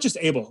 or not just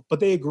able, but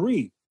they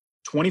agree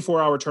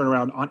 24-hour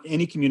turnaround on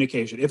any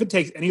communication. If it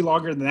takes any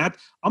longer than that,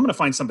 I'm going to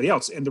find somebody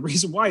else. And the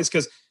reason why is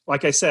because,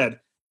 like I said,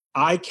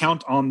 I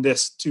count on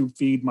this to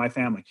feed my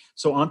family.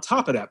 So on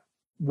top of that,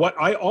 what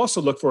I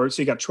also look for,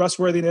 so you got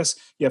trustworthiness,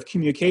 you have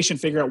communication,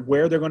 figure out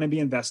where they're going to be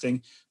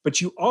investing. But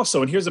you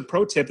also, and here's a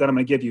pro tip that I'm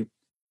going to give you.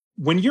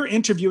 When you're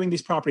interviewing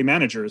these property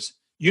managers,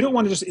 you don't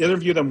want to just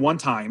interview them one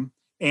time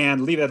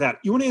and leave it at that.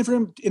 You want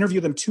to interview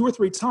them 2 or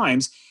 3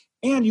 times,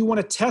 and you want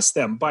to test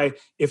them by,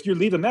 if you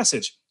leave a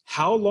message,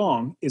 how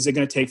long is it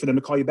going to take for them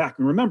to call you back?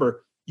 And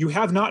remember, you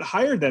have not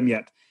hired them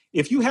yet.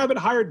 If you haven't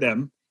hired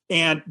them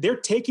and they're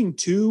taking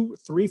 2,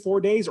 3,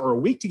 4 days or a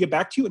week to get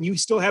back to you, and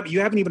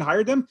you haven't even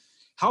hired them,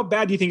 how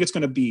bad do you think it's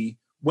going to be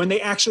when they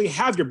actually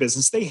have your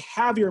business? They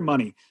have your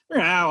money.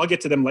 I'll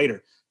get to them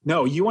later.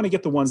 No, you want to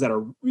get the ones that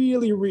are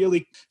really,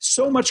 really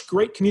so much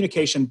great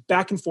communication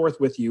back and forth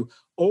with you,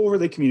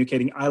 overly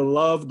communicating. I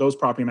love those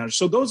property managers.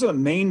 So those are the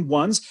main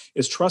ones,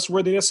 is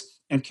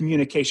trustworthiness and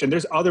communication.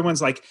 There's other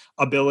ones like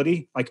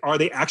ability. Like, are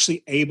they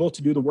actually able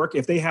to do the work?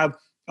 If they have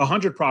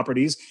 100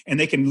 properties and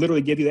they can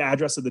literally give you the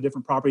address of the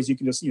different properties, you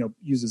can just,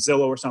 use a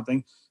Zillow or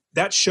something.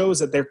 That shows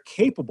that they're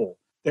capable.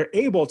 They're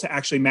able to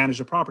actually manage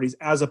the properties,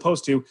 as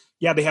opposed to,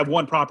 they have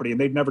one property and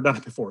they've never done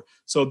it before.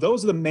 So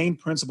those are the main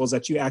principles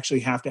that you actually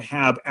have to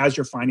have as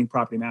you're finding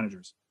property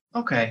managers.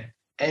 Okay.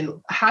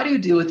 And how do you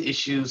deal with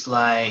issues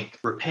like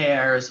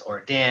repairs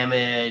or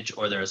damage,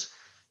 or there's,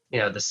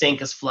 the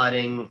sink is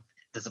flooding?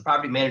 Does the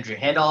property manager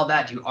handle all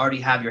that? Do you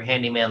already have your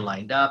handyman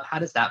lined up? How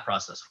does that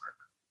process work?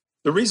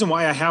 The reason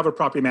why I have a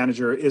property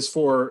manager is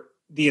for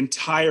the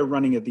entire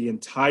running of the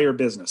entire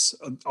business,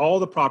 all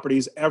the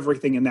properties,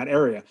 everything in that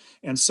area.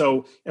 And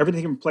so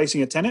everything from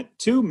placing a tenant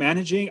to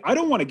managing. I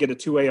don't want to get a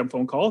 2 a.m.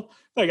 phone call.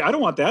 Like, I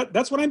don't want that.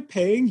 That's what I'm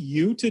paying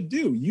you to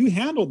do. You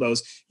handle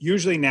those.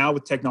 Usually now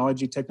with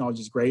technology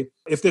is great.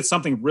 If it's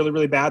something really,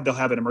 really bad, they'll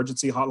have an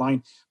emergency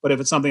hotline. But if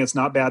it's something that's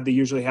not bad, they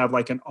usually have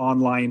like an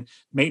online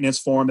maintenance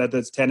form that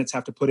the tenants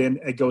have to put in.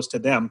 It goes to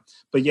them.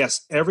 But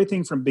yes,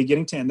 everything from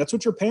beginning to end, that's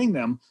what you're paying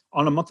them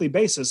on a monthly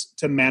basis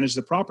to manage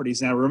the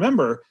properties. Now,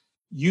 remember,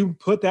 you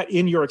put that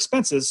in your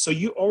expenses, so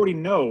you already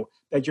know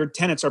that your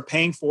tenants are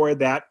paying for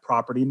that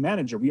property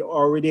manager. We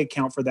already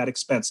account for that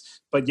expense.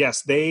 But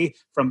yes, they,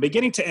 from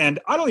beginning to end,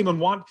 number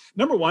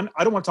one,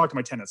 I don't want to talk to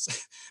my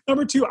tenants.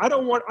 Number 2, I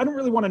don't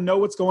really want to know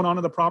what's going on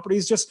in the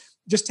properties.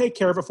 Just take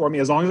care of it for me,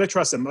 as long as I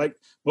trust them. Like,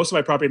 most of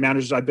my property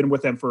managers, I've been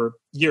with them for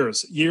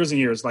years and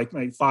years, like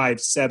 5,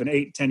 7,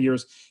 8, 10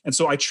 years. And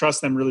so I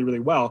trust them really, really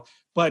well.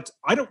 But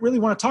I don't really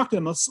want to talk to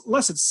them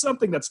unless it's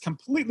something that's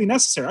completely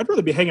necessary. I'd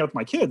rather be hanging out with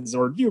my kids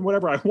or doing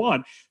whatever I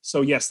want.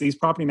 So yes, these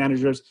property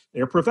managers,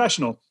 they're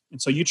professional.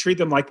 And so you treat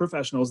them like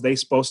professionals. They're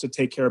supposed to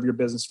take care of your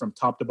business from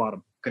top to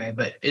bottom. Okay,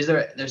 but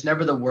there's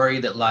never the worry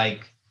that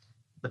like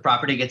the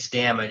property gets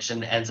damaged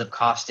and ends up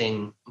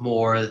costing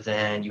more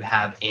than you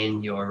have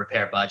in your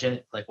repair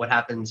budget? Like, what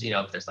happens,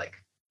 if there's like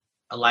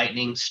a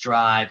lightning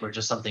strike or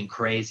just something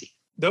crazy?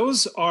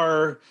 Those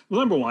are,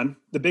 number one,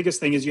 the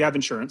biggest thing is you have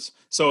insurance.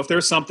 So if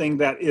there's something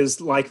that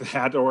is like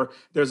that, or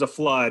there's a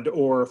flood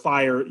or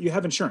fire, you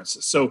have insurance.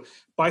 So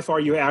by far,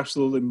 you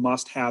absolutely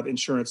must have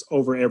insurance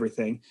over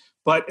everything.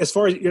 But as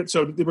far as,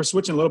 so we're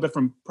switching a little bit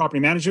from property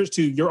managers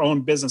to your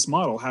own business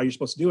model, how you're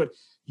supposed to do it.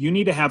 You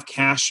need to have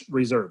cash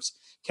reserves.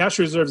 Cash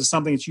reserves is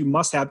something that you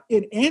must have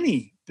in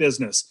any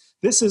business.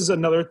 This is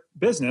another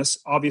business.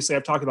 Obviously,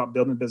 I've talked about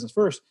building a business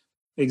first.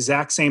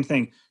 Exact same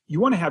thing. You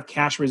want to have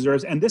cash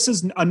reserves. And this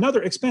is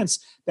another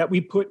expense that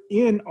we put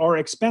in our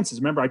expenses.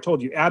 Remember, I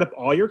told you, add up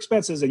all your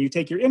expenses and you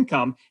take your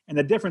income, and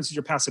the difference is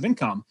your passive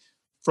income.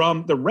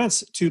 From the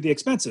rents to the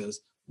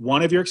expenses,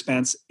 one of your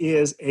expense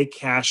is a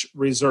cash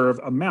reserve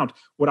amount.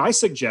 What I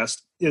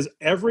suggest is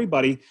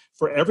everybody,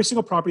 for every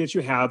single property that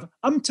you have,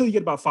 until you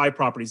get about 5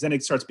 properties, then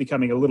it starts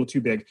becoming a little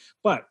too big.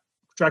 But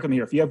track them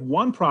here. If you have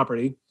 1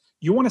 property,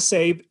 you want to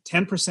save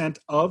 10%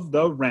 of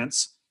the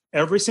rents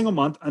every single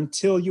month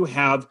until you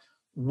have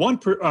 1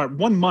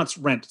 month's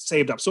rent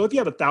saved up. So if you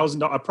have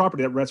a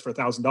property that rents for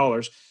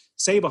 $1,000,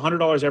 save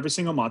 $100 every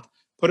single month,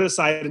 put it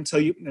aside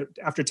until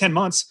after 10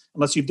 months,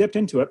 unless you've dipped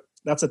into it,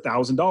 That's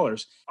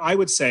 $1,000. I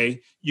would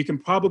say you can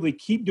probably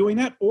keep doing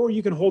that, or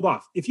you can hold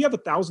off. If you have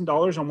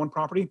 $1,000 on one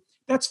property,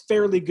 that's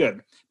fairly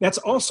good. That's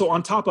also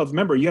on top of,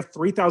 remember, you have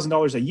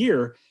 $3,000 a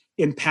year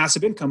in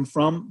passive income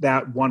from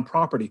that one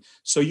property.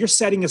 So you're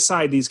setting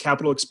aside these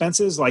capital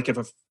expenses, like if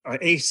a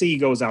AC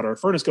goes out or a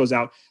furnace goes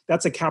out,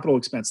 that's a capital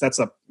expense. That's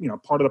a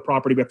part of the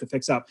property we have to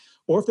fix up.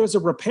 Or if there's a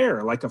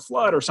repair, like a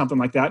flood or something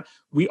like that,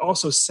 we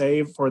also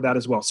save for that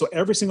as well. So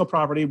every single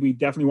property, we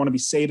definitely want to be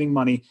saving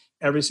money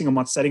every single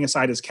month, setting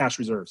aside as cash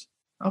reserves.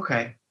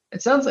 Okay.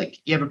 It sounds like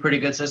you have a pretty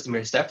good system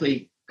here. It's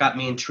definitely got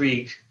me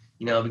intrigued,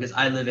 because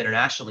I live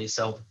internationally.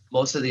 So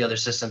most of the other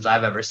systems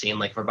I've ever seen,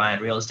 like for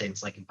buying real estate,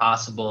 it's like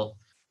impossible,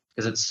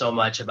 because it's so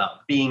much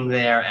about being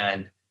there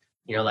and,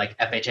 like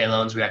FHA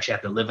loans, we actually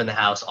have to live in the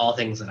house, all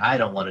things that I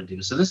don't want to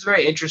do. So this is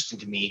very interesting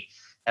to me.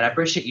 And I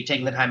appreciate you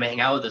taking the time to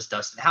hang out with us,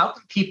 Dustin. How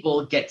can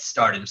people get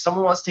started? If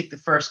someone wants to take the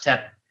first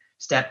step,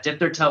 dip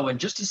their toe in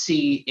just to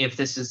see if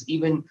this is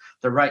even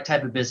the right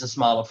type of business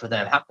model for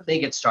them, how can they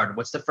get started?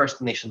 What's the first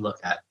thing they should look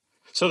at?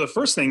 So the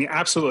first thing,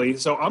 absolutely.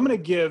 So I'm going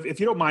to give, if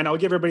you don't mind, I'll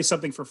give everybody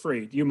something for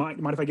free. Do you mind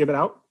if I give it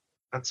out?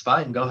 That's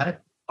fine. Go ahead.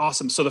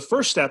 Awesome. So the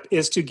first step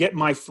is to get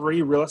my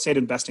free real estate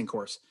investing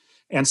course.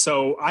 And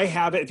so I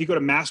have it. If you go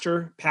to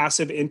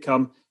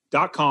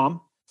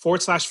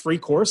masterpassiveincome.com/free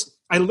course,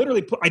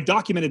 I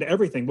documented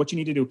everything, what you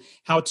need to do,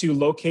 how to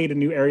locate a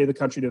new area of the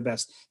country to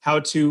invest, how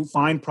to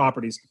find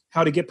properties,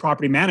 how to get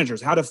property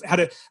managers, I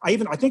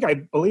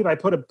believe I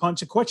put a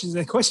bunch of questions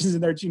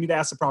in there that you need to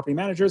ask the property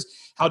managers,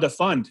 how to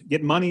fund,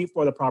 get money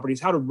for the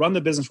properties, how to run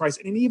the business right,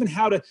 and even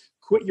how to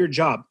quit your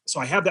job. So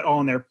I have that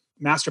all in there.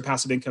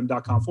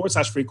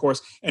 masterpassiveincome.com/free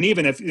course. And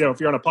even if you're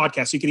on a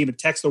podcast, you can even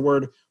text the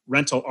word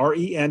rental,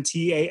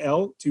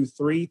 RENTAL, to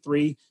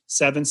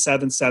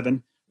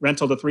 33777,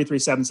 rental to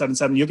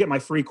 33777. You'll get my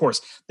free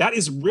course. That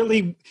is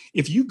really,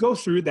 if you go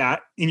through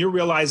that and you're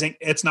realizing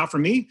it's not for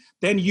me,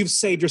 then you've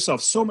saved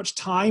yourself so much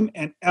time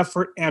and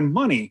effort and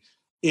money.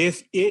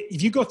 If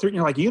you go through it and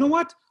you're like, you know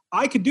what,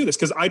 I could do this.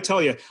 Because I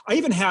tell you,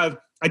 I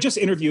just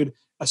interviewed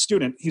a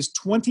student. He's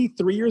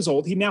 23 years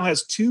old. He now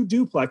has 2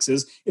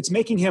 duplexes. It's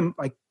making him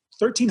like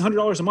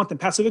 $1,300 a month in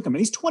passive income.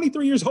 And he's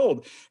 23 years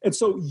old. And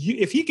so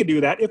if he could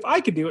do that, if I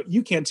could do it,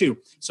 you can too.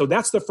 So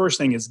that's the first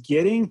thing, is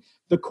getting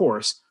the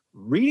course,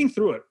 reading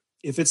through it.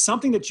 If it's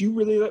something that you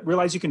really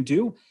realize you can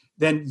do,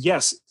 then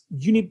yes,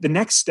 you need, the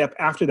next step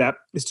after that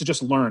is to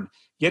just learn,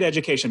 get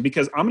education,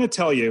 because I'm going to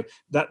tell you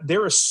that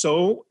there are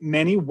so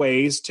many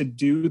ways to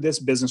do this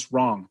business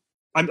wrong.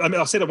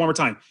 I'll say that one more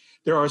time.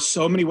 There are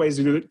so many ways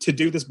to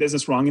do this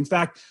business wrong. In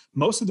fact,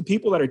 most of the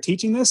people that are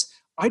teaching this,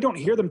 I don't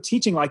hear them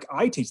teaching like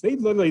I teach.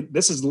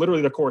 This is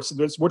literally the course.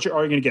 That's what you're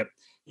going to get.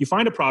 You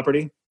find a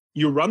property,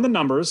 you run the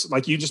numbers,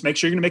 like you just make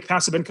sure you're going to make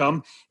passive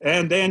income,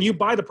 and then you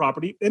buy the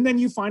property, and then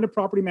you find a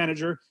property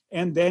manager,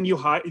 and then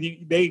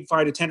they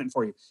find a tenant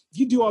for you. If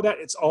you do all that,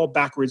 it's all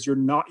backwards. You're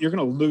going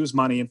to lose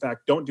money. In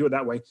fact, don't do it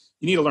that way.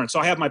 You need to learn. So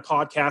I have my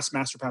podcast,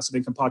 Master Passive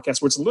Income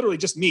Podcast, where it's literally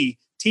just me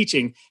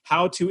teaching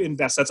how to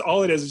invest. That's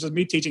all it is. It's just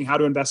me teaching how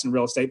to invest in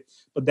real estate.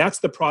 But that's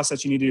the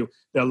process you need to do.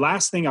 The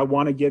last thing I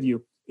want to give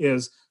you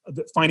is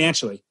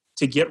financially,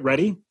 to get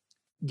ready,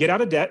 get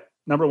out of debt.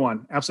 Number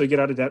one, absolutely get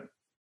out of debt.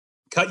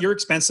 Cut your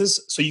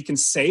expenses so you can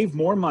save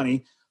more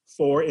money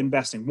for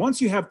investing.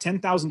 Once you have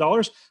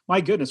 $10,000,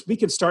 my goodness, we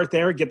can start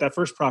there, get that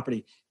first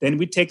property. Then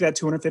we take that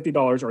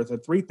 $250 or the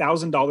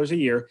 $3,000 a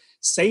year,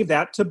 save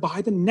that to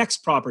buy the next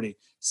property,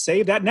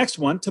 save that next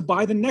one to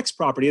buy the next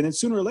property. And then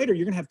sooner or later,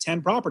 you're going to have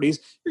 10 properties.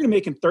 You're going to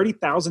be making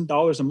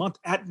 $30,000 a month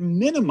at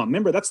minimum.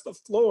 Remember, that's the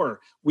floor.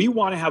 We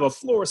want to have a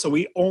floor. So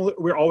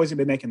we're always going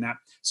to be making that.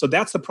 So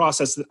that's the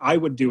process that I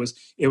would do, is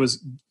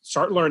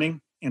start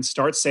learning and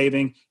start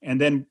saving. And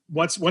then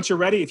once you're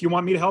ready, if you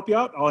want me to help you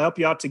out, I'll help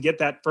you out to get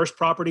that first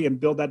property and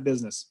build that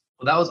business.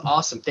 Well, that was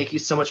awesome. Thank you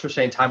so much for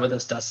spending time with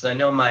us, Dustin. I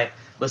know my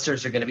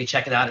listeners are going to be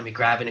checking out and be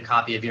grabbing a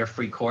copy of your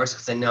free course,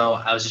 because I know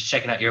I was just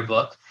checking out your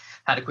book,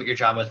 How to Quit Your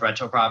Job with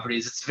Rental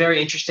Properties. It's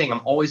very interesting.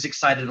 I'm always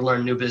excited to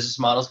learn new business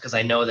models, because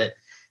I know that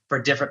for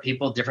different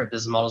people, different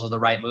business models are the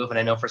right move. And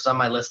I know for some of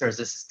my listeners,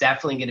 this is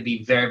definitely going to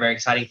be very, very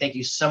exciting. Thank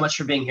you so much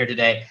for being here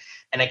today.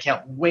 And I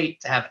can't wait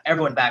to have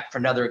everyone back for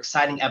another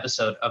exciting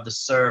episode of the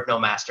Serve No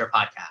Master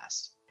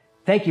podcast.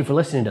 Thank you for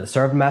listening to the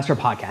Serve No Master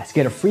podcast.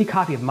 Get a free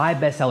copy of my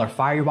bestseller,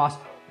 Fire Your Boss,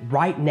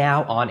 right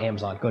now on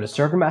Amazon. Go to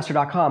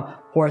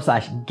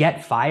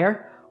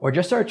servenomaster.com/getfire, or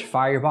just search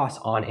Fire Your Boss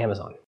on Amazon.